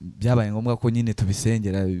byabaye ngombwa ko nyine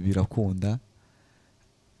tubisengera, birakunda.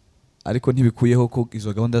 Ariko ntibikuyeho ko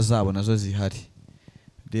izo gahunda zabo nazo zihari.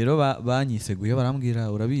 Rero banyiseguye,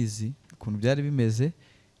 barambwira urabizi ukuntu byari bimeze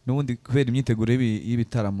n'ubundi, kubera imyiteguro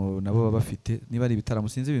y'ibitaramo nabo baba bafite. Niba ari ibitaramo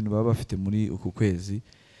sinzi ibintu baba bafite muri uku kwezi,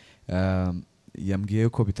 yambwiye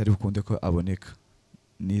ko bitari bukunde ko aboneka.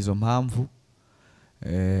 Nizo mpamvu,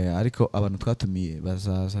 ariko abantu twatumiye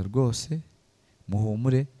bazaza rwose,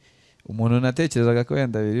 muhumure. Umuntu natekerezaga ko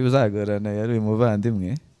wenda biri buzagorana yari uyu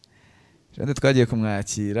muvandimwe, kandi twagiye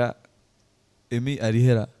kumwakira. Emi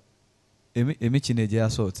arihera, Emi Kinege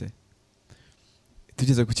yasohotse,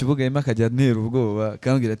 tugeze ku kibuga Emi akajya ntera ubwoba,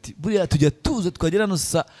 akambwira ati buriya tujya tuza twagera no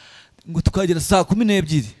ngo twagera saa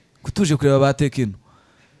 12 kutuje kureba batekino.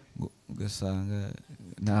 Ugasanga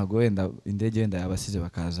ntago wenda indege wenda yabasize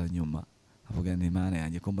bakaza nyuma, avuga ni Imana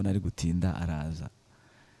yanjye ko mbona ari gutinda araza.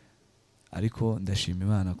 Ariko ndashima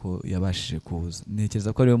Imana ko yabashije kuza.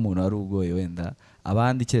 Ntekereza ko ari we muntu wari ugoye, wenda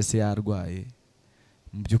abandi cyese yarwaye,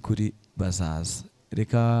 mu by'ukuri bazaza.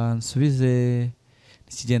 Reka nsubize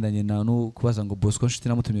ikigendanye na no kubaza ngo Bosco Nshuti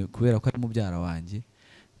namutumiye kubera ko ari mubyara wanjye.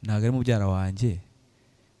 Ntago ari mubyara wanjye,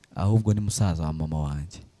 ahubwo ni musaza wa mama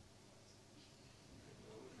wanjye.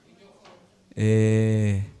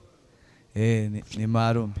 Ni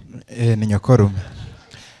marume, ni nyokorume.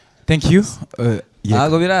 Thank you.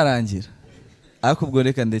 Ntago birarangira, ariko ubwo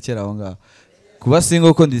reka ndekera aho ngaho. Kuba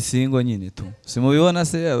singo ko ndi singo nyine tu, simubibona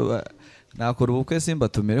se nakora ubukwe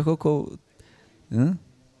simbatumire koko.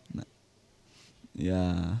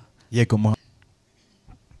 Yego.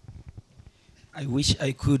 I wish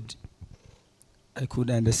I could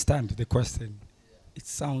understand the question. It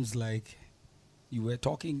sounds like you were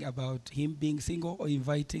talking about him being single or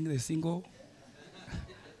inviting the single.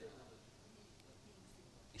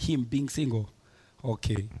 Him being single.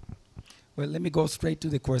 Okay. Well, let me go straight to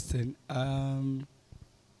the question.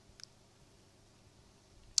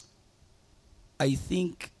 I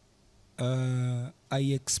think I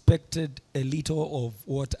expected a little of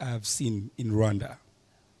what I have seen in Rwanda.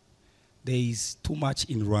 There is too much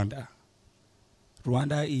in Rwanda.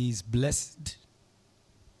 Rwanda is blessed.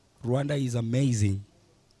 Rwanda is amazing.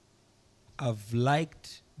 I've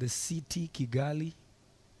liked the city, Kigali.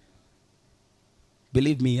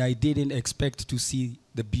 Believe me, I didn't expect to see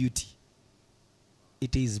the beauty.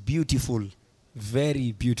 It is beautiful,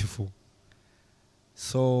 very beautiful.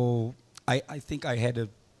 So I think I had a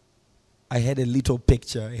little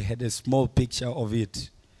picture, I had a small picture of it,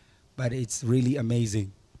 but it's really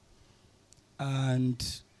amazing. And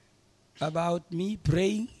about me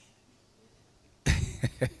praying,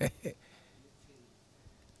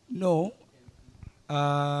 No,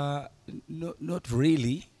 no, not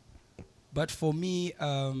really. But for me,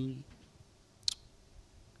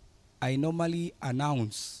 I normally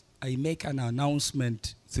I make an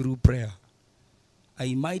announcement through prayer.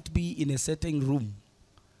 I might be in a certain room,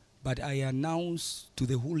 but I announce to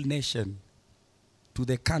the whole nation, to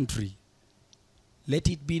the country. Let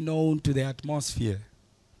it be known to the atmosphere.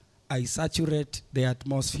 I saturate the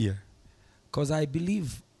atmosphere because I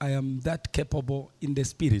believe I am that capable in the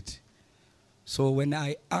spirit. So when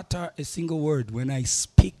I utter a single word, when I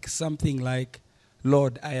speak something like,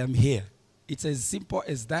 Lord, I am here, it's as simple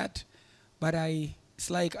as that, but it's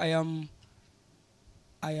like I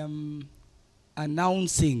am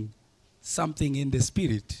announcing something in the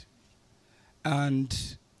spirit.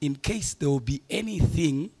 And in case there will be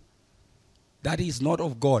anything that is not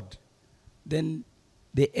of God, then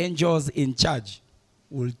the angels in charge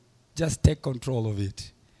will just take control of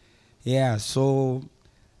it. Yeah, so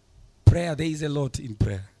prayer, there is a lot in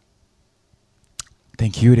prayer.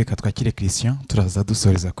 Thank you. Reka twakire Christian turaza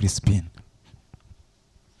dusoreza kuri spin.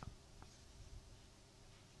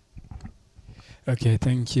 Okay,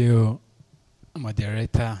 thank you,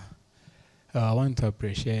 moderator. I want to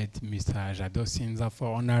appreciate Mr. Jado SINZA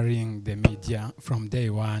for honoring the media from day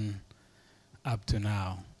one up to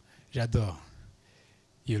now. Jado,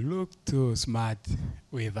 you look too smart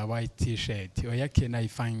with a white t-shirt. Where can I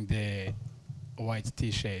find the white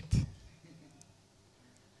t-shirt?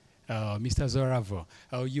 Mr. Zoravo,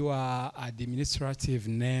 your administrative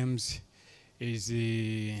names is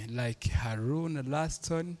like Harun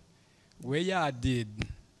Laston. Where did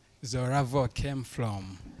Zoravo came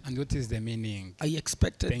from, and what is the meaning? I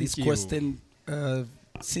expected this question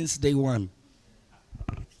since day one.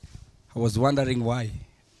 I was wondering why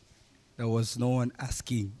there was no one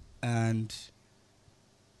asking. And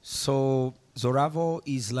so Zoravo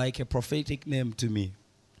is like a prophetic name to me.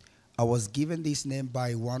 I was given this name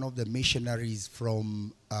by one of the missionaries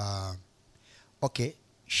from,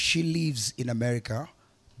 she lives in America,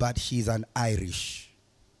 but she's an Irish.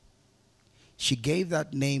 She gave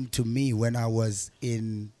that name to me when I was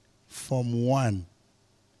in Form 1.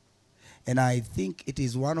 And I think it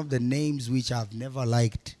is one of the names which I've never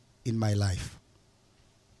liked in my life.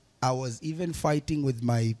 I was even fighting with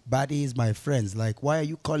my buddies, my friends, like, why are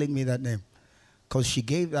you calling me that name? Because she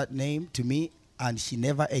gave that name to me, and she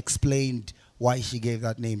never explained why she gave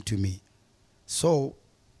that name to me. So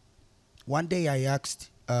one day I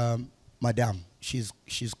asked Madame, she's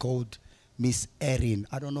called Miss Erin.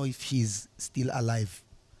 I don't know if she's still alive.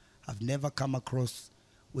 I've never come across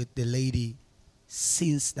with the lady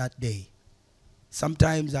since that day.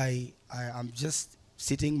 Sometimes I'm just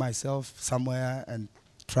sitting myself somewhere and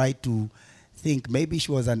try to think maybe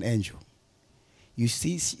she was an angel. You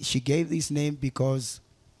see, she gave this name because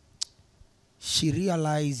she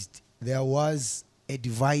realized there was a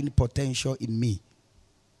divine potential in me.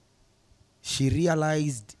 She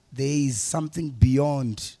realized there is something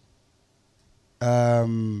beyond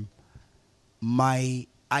my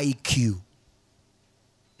IQ,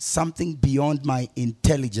 something beyond my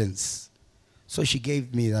intelligence. So she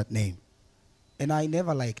gave me that name. And I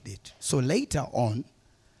never liked it. So later on,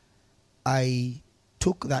 I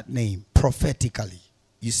took that name prophetically.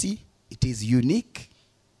 You see, it is unique.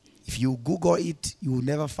 If you Google it, you will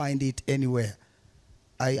never find it anywhere.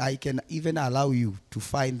 I can even allow you to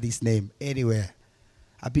find this name anywhere.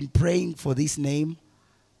 I've been praying for this name,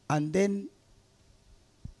 and then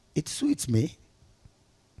it suits me.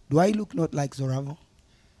 Do I look not like Zoravo?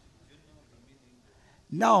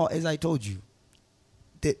 Now, as I told you,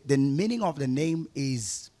 the meaning of the name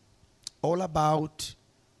is all about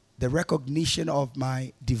the recognition of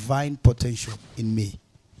my divine potential in me.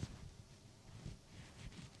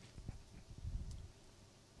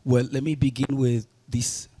 Well, let me begin with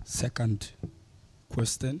this second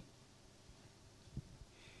question.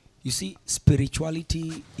 You see,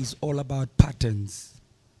 spirituality is all about patterns.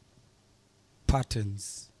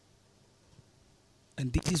 Patterns.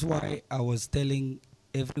 And this is why I was telling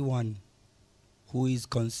everyone who is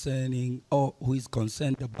concerned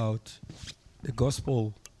about the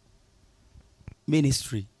gospel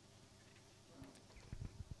ministry,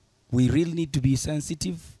 we really need to be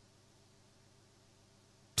sensitive,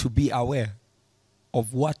 to be aware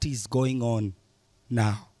of what is going on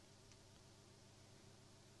now.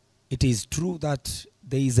 It is true that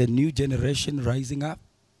there is a new generation rising up,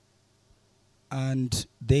 and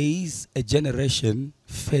there is a generation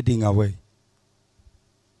fading away.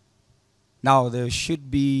 Now, there should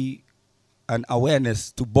be an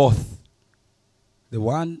awareness to both, the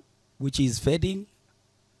one which is fading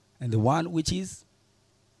and the one which is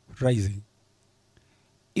rising.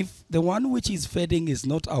 if the one which is fading is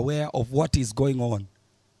not aware of what is going on,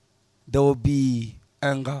 there will be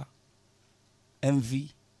anger,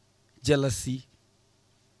 envy, jealousy.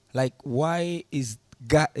 Like, why is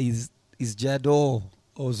Jado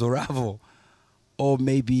or ZORAVO or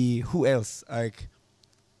maybe who else, like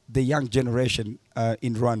the young generation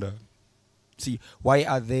in Rwanda? See, why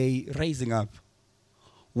are they raising up?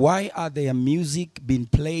 Why are their music being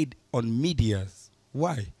played on medias?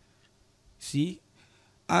 Why? See?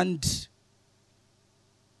 And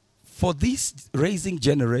for this raising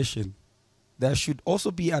generation, there should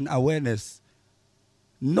also be an awareness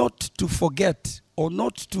not to forget or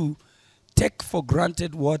not to take for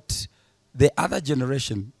granted what the other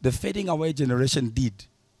generation, the fading away generation, did.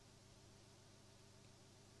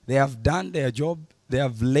 They have done their job, they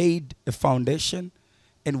have laid a foundation,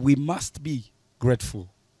 and we must be grateful.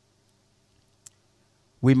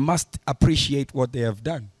 We must appreciate what they have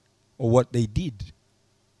done or what they did.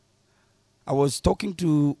 I was talking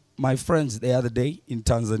to my friends the other day in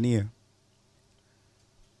Tanzania.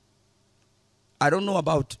 I don't know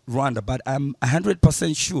about Rwanda, but I'm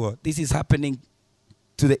 100% sure this is happening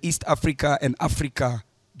to the East Africa and Africa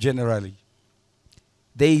generally.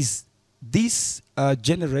 There is this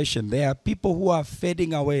generation, there are people who are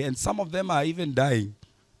fading away, and some of them are even dying.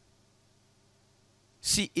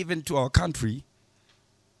 See, even to our country,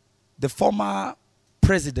 the former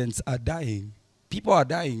presidents are dying. People are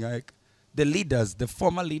dying. Like the leaders, the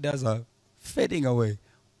former leaders are fading away.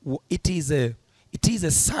 It is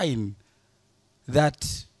a sign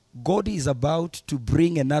that God is about to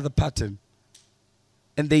bring another pattern.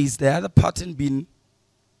 And there is the other pattern being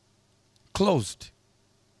closed.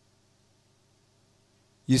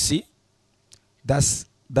 You see? That's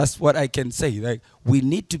what I can say. Like, we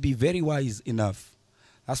need to be very wise enough.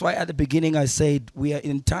 That's why at the beginning I said we are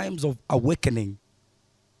in times of awakening.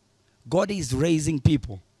 God is raising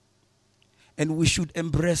people. And we should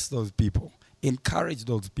embrace those people, encourage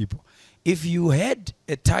those people. If you had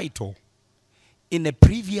a title in a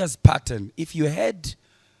previous pattern, if you had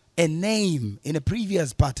a name in a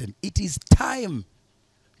previous pattern, it is time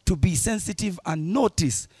to be sensitive and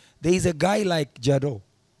notice there is a guy like Jado.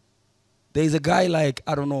 There is a guy like,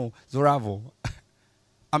 I don't know, ZORAVO.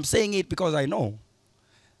 I'm saying it because I know.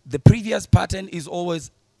 The previous pattern is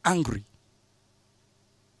always angry.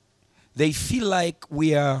 They feel like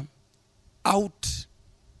we are out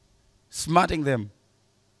smarting them.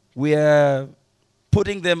 We are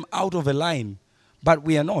putting them out of a line, but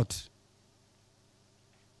we are not.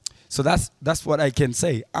 So that's what I can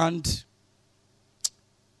say. And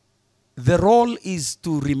the role is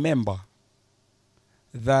to remember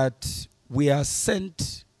that we are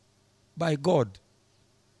sent by God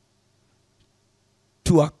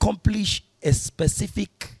to accomplish a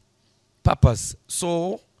specific purpose.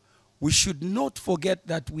 So we should not forget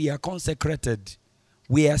that we are consecrated.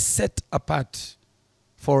 We are set apart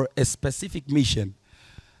for a specific mission.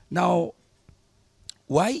 Now,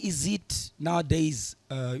 why is it nowadays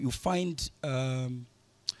you find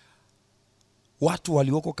watu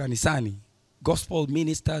walioko kanisani, gospel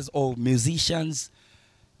ministers or musicians,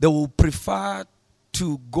 they will prefer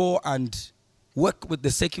to go and work with the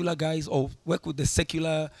secular guys or work with the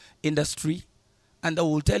secular industry, and they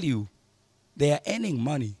will tell you they are earning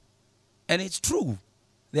money. And it's true.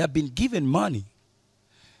 They have been given money.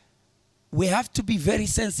 We have to be very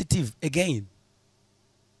sensitive again.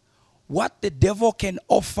 What the devil can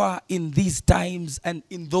offer in these times and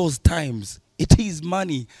in those times, it is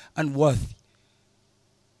money and worth.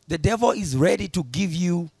 The devil is ready to give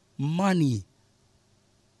you money.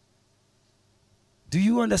 Do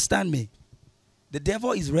you understand me? The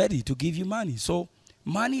devil is ready to give you money. So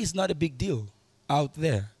money is not a big deal out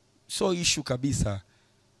there. So issue kabisa.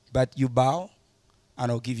 But you bow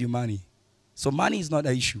and I'll give you money. So money is not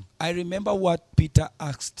an issue. I remember what Peter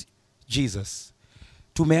asked Jesus.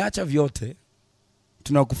 Tumeacha vyote,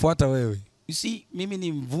 tunakufuata wewe. You see, mimi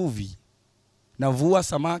ni mvuvi. Navua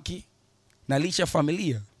samaki, nalisha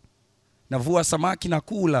familia. Navua samaki na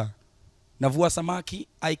kula. Navua samaki,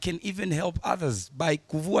 I can even help others by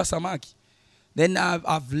kuvua samaki. Then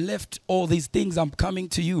I've left all these things, I'm coming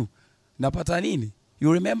to you. Napata nini?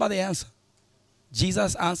 You remember the answer?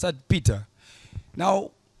 Jesus answered Peter.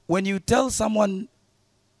 Now, when you tell someone,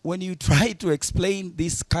 when you try to explain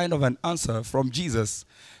this kind of an answer from Jesus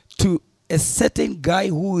to a certain guy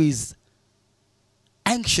who is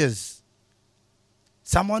anxious,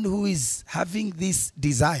 someone who is having this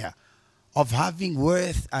desire of having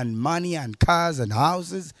worth and money and cars and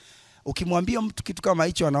houses, ukimwambia mtu kitu kama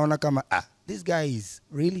hicho anaona kama, this guy is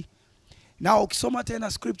really. Now, ukisoma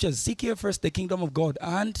tena scriptures, seek ye first the kingdom of God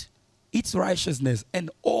and its righteousness,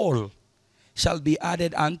 and all shall be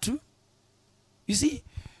added unto. You see,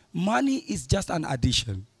 money is just an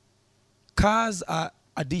addition. Cars are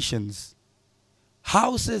additions.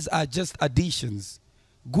 Houses are just additions.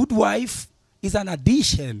 Good wife is an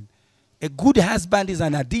addition. A good husband is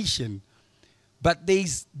an addition. But there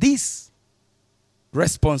is this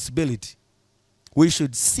responsibility. We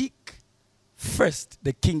should seek first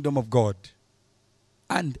the kingdom of God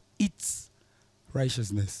and its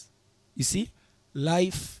righteousness. You see,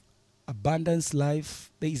 life, abundance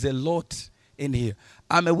life, there is a lot in here.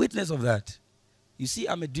 I'm a witness of that. You see,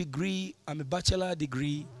 I'm a bachelor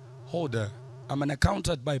degree holder. I'm an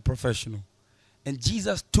accountant by professional. And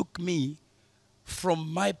Jesus took me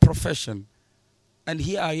from my profession. And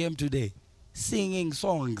here I am today, singing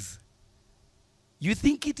songs. You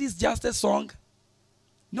think it is just a song?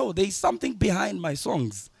 No, there is something behind my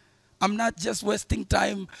songs. I'm not just wasting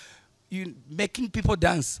time making people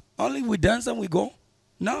dance. Only we dance and we go.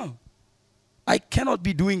 No. I cannot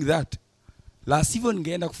be doing that. Last even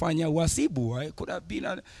ngeenda kufanya wasibu. I could have been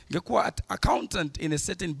an accountant in a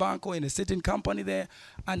certain bank or in a certain company there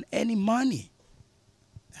and any money.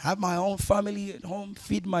 Have my own family at home,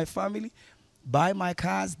 feed my family, buy my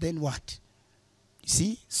cars, then what? You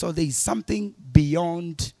see? So there is something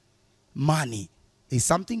beyond money. There's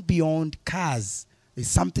something beyond cars. There's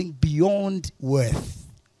something beyond worth.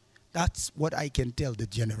 That's what I can tell the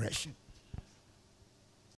generation.